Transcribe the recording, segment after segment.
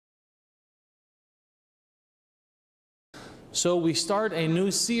So we start a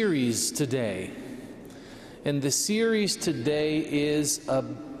new series today. And the series today is a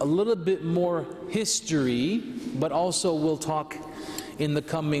little bit more history, but also we'll talk in the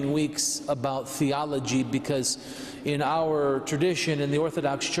coming weeks about theology, because in our tradition in the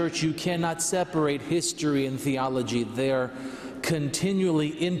Orthodox Church, you cannot separate history and theology. They are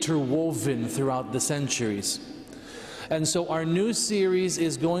continually interwoven throughout the centuries. And so our new series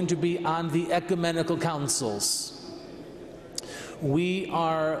is going to be on the Ecumenical Councils. We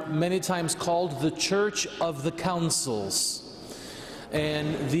are many times called the Church of the Councils.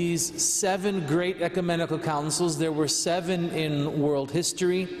 And these 7 great ecumenical councils, there were 7 in world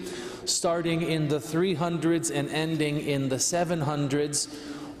history, starting in the 300s and ending in the 700s.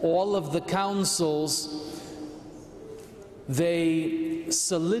 All of the councils, they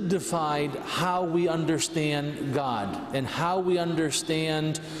solidified how we understand God and how we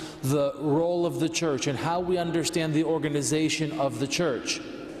understand the role of the church and how we understand the organization of the church.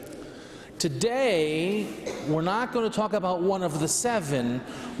 Today, we're not going to talk about one of the 7.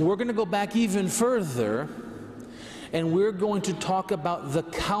 We're going to go back even further, and we're going to talk about the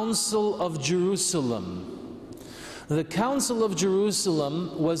Council of Jerusalem. The Council of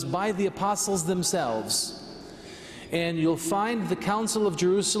Jerusalem was by the apostles themselves. And you'll find the Council of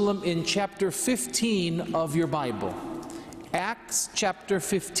Jerusalem in chapter 15 of your Bible. Acts chapter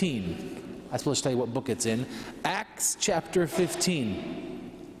 15. I'm supposed to tell you what book it's in. Acts chapter 15.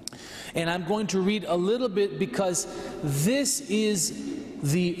 And I'm going to read a little bit because this in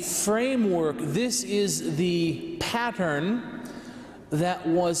the framework, this is the pattern that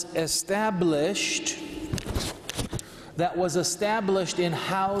was established in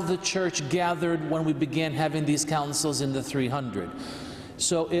how the church gathered when we began having these councils in the 300.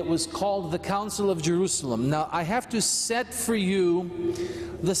 So it was called the Council of Jerusalem. Now I have to set for you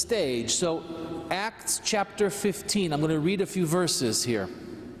the stage. So Acts chapter 15, I'm going to read a few verses here.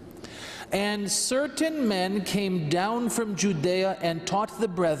 And certain men came down from Judea and taught the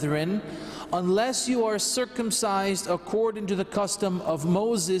brethren, unless you are circumcised according to the custom of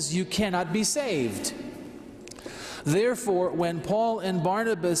Moses, you cannot be saved. Therefore, when Paul and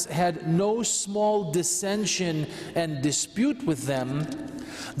Barnabas had no small dissension and dispute with them,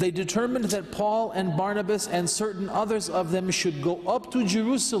 they determined that Paul and Barnabas and certain others of them should go up to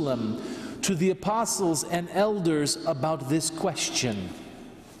Jerusalem to the apostles and elders about this question.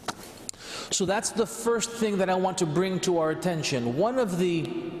 So that's the first thing that I want to bring to our attention. One of the,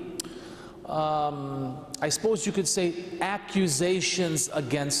 I suppose you could say, accusations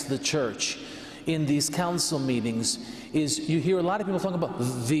against the church in these council meetings is you hear a lot of people talking about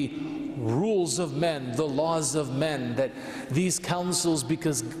the rules of men, the laws of men, that these councils,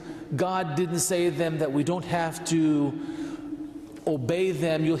 because God didn't say them, that we don't have to obey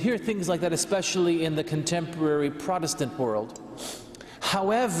them. You'll hear things like that, especially in the contemporary Protestant world.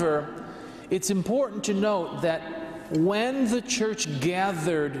 However, it's important to note that when the church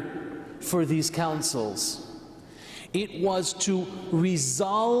gathered for these councils, it was to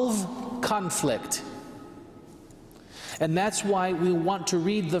resolve conflict. And that's why we want to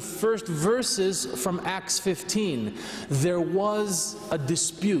read the first verses from Acts 15. There was a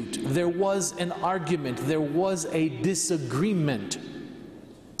dispute, there was an argument, there was a disagreement.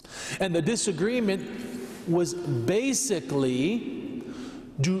 And the disagreement was basically,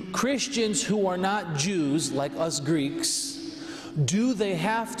 do Christians who are not Jews, like us Greeks, do they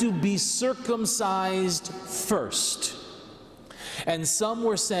have to be circumcised first? And some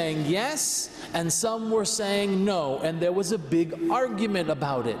were saying yes, and some were saying no, and there was a big argument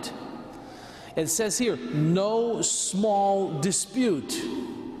about it. It says here, no small dispute.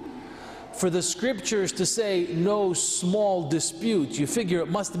 For the scriptures to say no small dispute, you figure it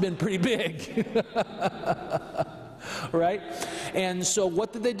must have been pretty big. Right? And so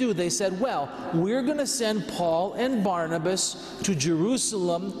what did they do? They said, well, we're going to send Paul and Barnabas to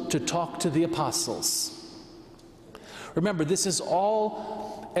Jerusalem to talk to the apostles. Remember, this is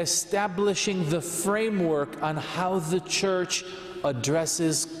all establishing the framework on how the church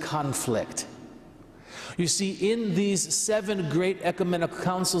addresses conflict. You see, in these 7 great ecumenical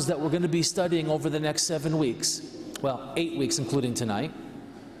councils that we're going to be studying over the next 7 weeks, well, 8 weeks including tonight,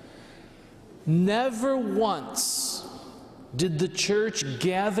 never once did the church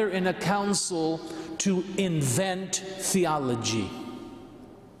gather in a council to invent theology.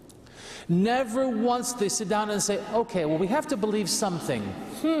 Never once they sit down and say, okay, well, we have to believe something.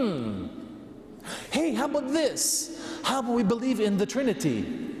 Hey, how about this? How about we believe in the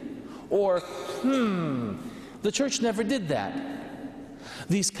Trinity? Or, the church never did that.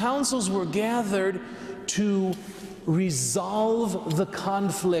 These councils were gathered to resolve the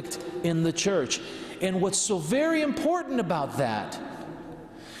conflict in the church. And what's so very important about that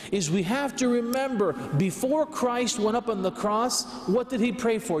is we have to remember, before Christ went up on the cross, what did he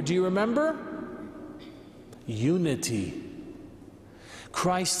pray for? Do you remember? Unity.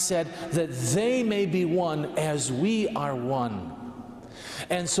 Christ said that they may be one as we are one.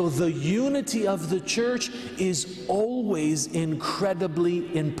 And so the unity of the church is always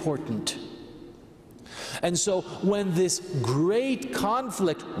incredibly important. And so when this great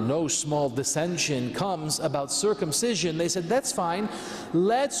conflict, no small dissension, comes about circumcision, they said, that's fine,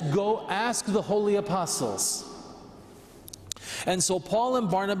 let's go ask the holy apostles. And so Paul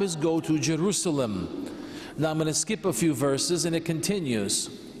and Barnabas go to Jerusalem. Now I'm going to skip a few verses, and it continues.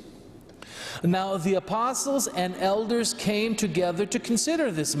 Now the apostles and elders came together to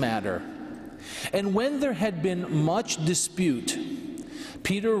consider this matter. And when there had been much dispute,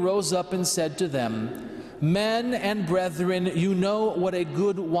 Peter rose up and said to them, Men and brethren, you know what a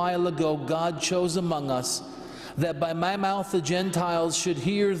good while ago God chose among us, that by my mouth the Gentiles should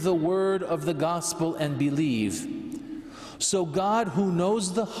hear the word of the gospel and believe. So God, who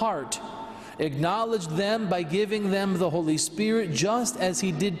knows the heart, acknowledged them by giving them the Holy Spirit, just as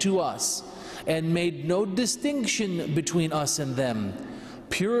he did to us, and made no distinction between us and them,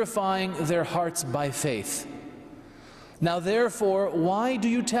 purifying their hearts by faith. Now therefore, why do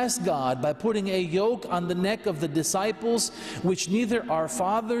you test God by putting a yoke on the neck of the disciples, which neither our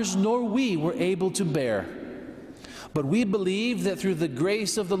fathers nor we were able to bear? But we believe that through the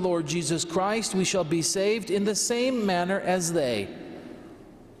grace of the Lord Jesus Christ we shall be saved in the same manner as they.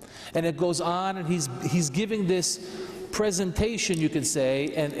 And it goes on, and he's giving this presentation, you could say,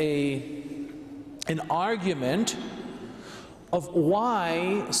 and an argument of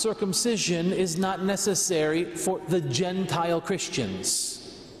why circumcision is not necessary for the Gentile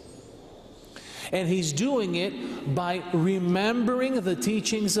Christians. And he's doing it by remembering the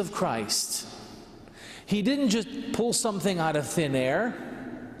teachings of Christ. He didn't just pull something out of thin air.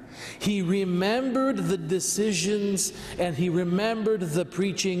 He remembered the decisions, and he remembered the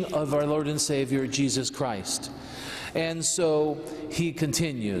preaching of our Lord and Savior Jesus Christ. And so he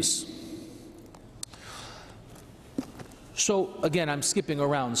continues. So again, I'm skipping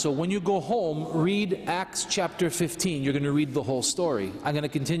around. So when you go home, read Acts chapter 15. You're going to read the whole story. I'm going to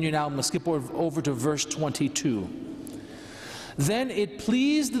continue now. I'm going to skip over to verse 22. Then it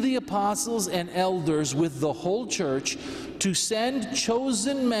pleased the apostles and elders with the whole church to send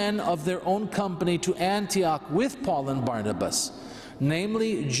chosen men of their own company to Antioch with Paul and Barnabas,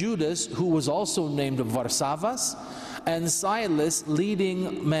 namely Judas, who was also named Barsabas, and Silas,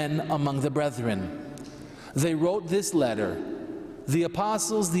 leading men among the brethren. They wrote this letter, the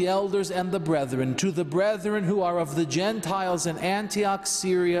apostles, the elders, and the brethren, to the brethren who are of the Gentiles in Antioch,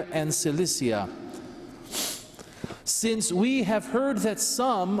 Syria, and Cilicia. Since we have heard that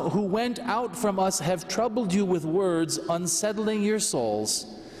some who went out from us have troubled you with words, unsettling your souls,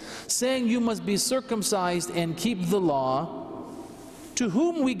 saying you must be circumcised and keep the law, to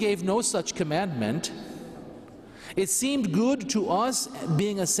whom we gave no such commandment, it seemed good to us,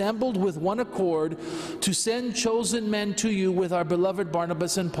 being assembled with one accord, to send chosen men to you with our beloved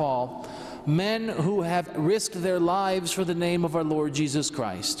Barnabas and Paul, men who have risked their lives for the name of our Lord Jesus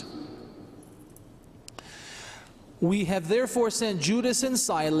Christ. We have therefore sent Judas and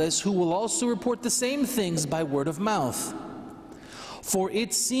Silas, who will also report the same things by word of mouth. For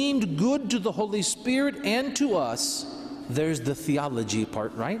it seemed good to the Holy Spirit and to us, there's the theology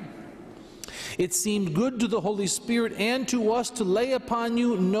part, right? It seemed good to the Holy Spirit and to us to lay upon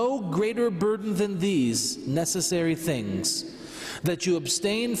you no greater burden than these necessary things, that you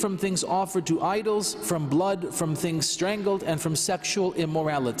abstain from things offered to idols, from blood, from things strangled, and from sexual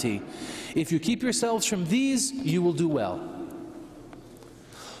immorality. If you keep yourselves from these, you will do well.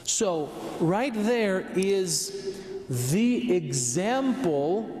 So, right there is the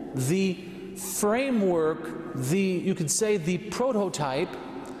example, the framework, you could say the prototype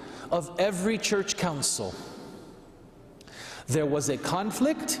of every church council. There was a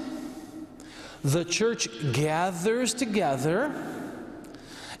conflict, the church gathers together,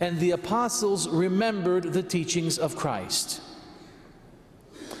 and the apostles remembered the teachings of Christ.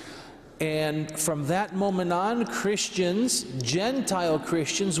 And from that moment on, Christians, Gentile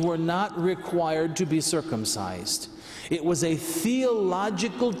Christians, were not required to be circumcised. It was a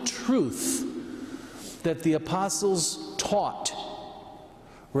theological truth that the apostles taught,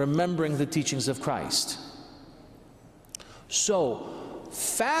 remembering the teachings of Christ. So,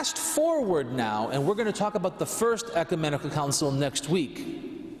 fast forward now, and we're going to talk about the first Ecumenical Council next week.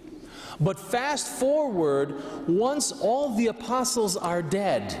 But fast forward, once all the apostles are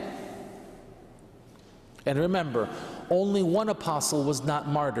dead, And remember, only one apostle was not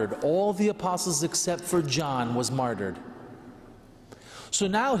martyred. All the apostles except for John was martyred. So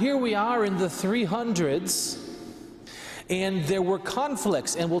now here we are in the 300s, and there were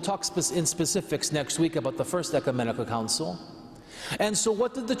conflicts, and we'll talk in specifics next week about the First Ecumenical Council. And so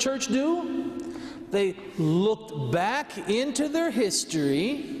what did the church do? They looked back into their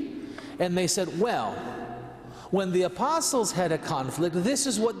history, and they said, well, when the apostles had a conflict, this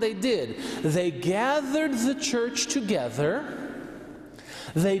is what they did. They gathered the church together,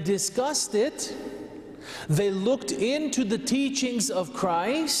 they discussed it, they looked into the teachings of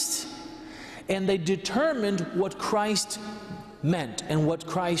Christ, and they determined what Christ meant and what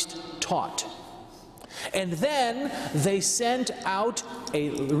Christ taught. And then they sent out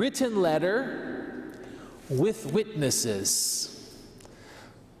a written letter with witnesses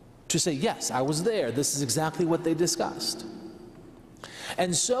to say, yes, I was there. This is exactly what they discussed.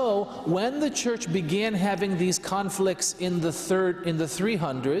 And so when the church began having these conflicts in the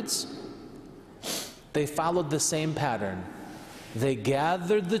 300s, they followed the same pattern. They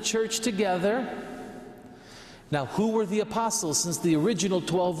gathered the church together. Now, who were the apostles since the original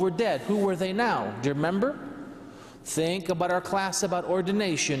 12 were dead? Who were they now? Do you remember? Think about our class about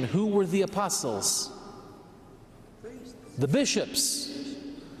ordination. Who were the apostles? The bishops.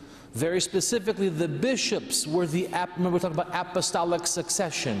 Very specifically, the bishops were remember we're talking about apostolic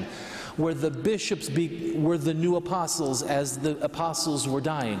succession, where the bishops were the new apostles as the apostles were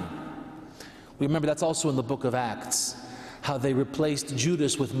dying. We remember that's also in the book of Acts, how they replaced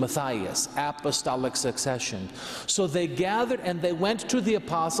Judas with Matthias, apostolic succession. So they gathered and they went to the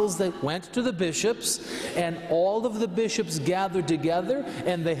apostles, they went to the bishops, and all of the bishops gathered together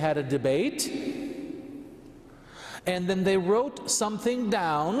and they had a debate. And then they wrote something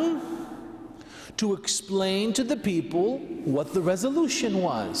down to explain to the people what the resolution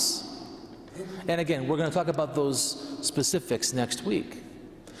was. And again, we're going to talk about those specifics next week.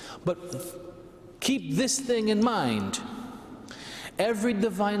 But keep this thing in mind. Every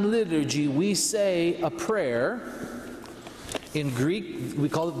divine liturgy, we say a prayer. In Greek, we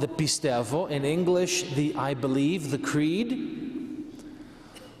call it the pistevo. In English, the I believe, the creed.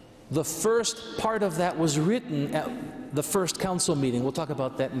 The first part of that was written at the first council meeting. We'll talk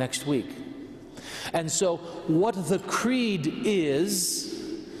about that next week. And so what the creed is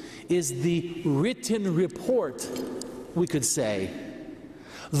the written report, we could say.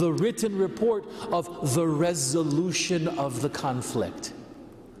 The written report of the resolution of the conflict.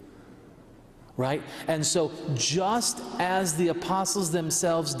 Right? And so just as the apostles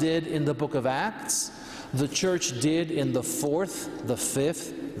themselves did in the book of Acts, the church did in the 4th, the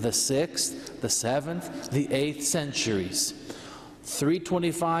 5th, the 6th, the 7th, the 8th centuries.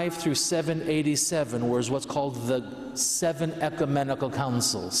 325 through 787 was what's called the 7 ecumenical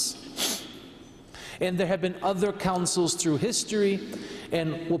councils. And there have been other councils through history,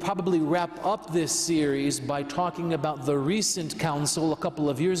 and we'll probably wrap up this series by talking about the recent council a couple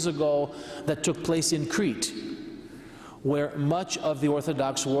of years ago that took place in Crete, where much of the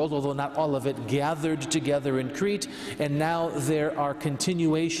Orthodox world, although not all of it, gathered together in Crete, and now there are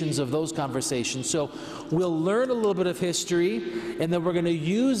continuations of those conversations. So we'll learn a little bit of history, and then we're going to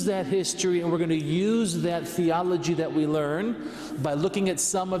use that history and we're going to use that theology that we learn by looking at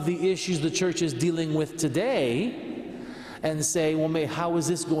some of the issues the church is dealing with today and say, well, how is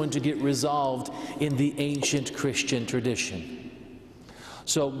this going to get resolved in the ancient Christian tradition?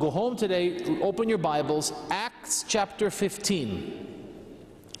 So go home today, open your Bibles, Acts chapter 15.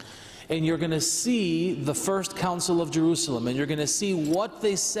 And you're going to see the first council of Jerusalem, and you're going to see what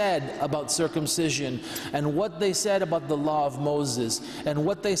they said about circumcision, and what they said about the law of Moses, and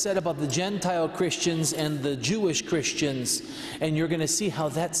what they said about the Gentile Christians and the Jewish Christians. And you're going to see how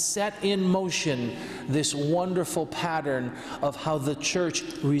that set in motion this wonderful pattern of how the church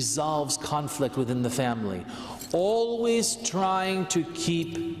resolves conflict within the family. Always trying to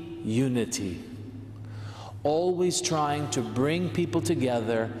keep unity. Always trying to bring people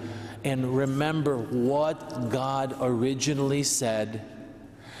together and remember what God originally said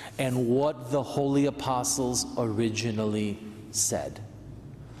and what the holy apostles originally said.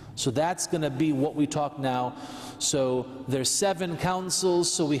 So that's going to be what we talk now. So there's 7 councils,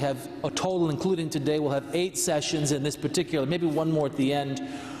 so we have a total, including today, we'll have 8 sessions in this particular, maybe one more at the end,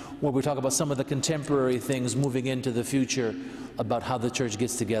 where we talk about some of the contemporary things moving into the future about how the church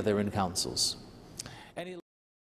gets together in councils.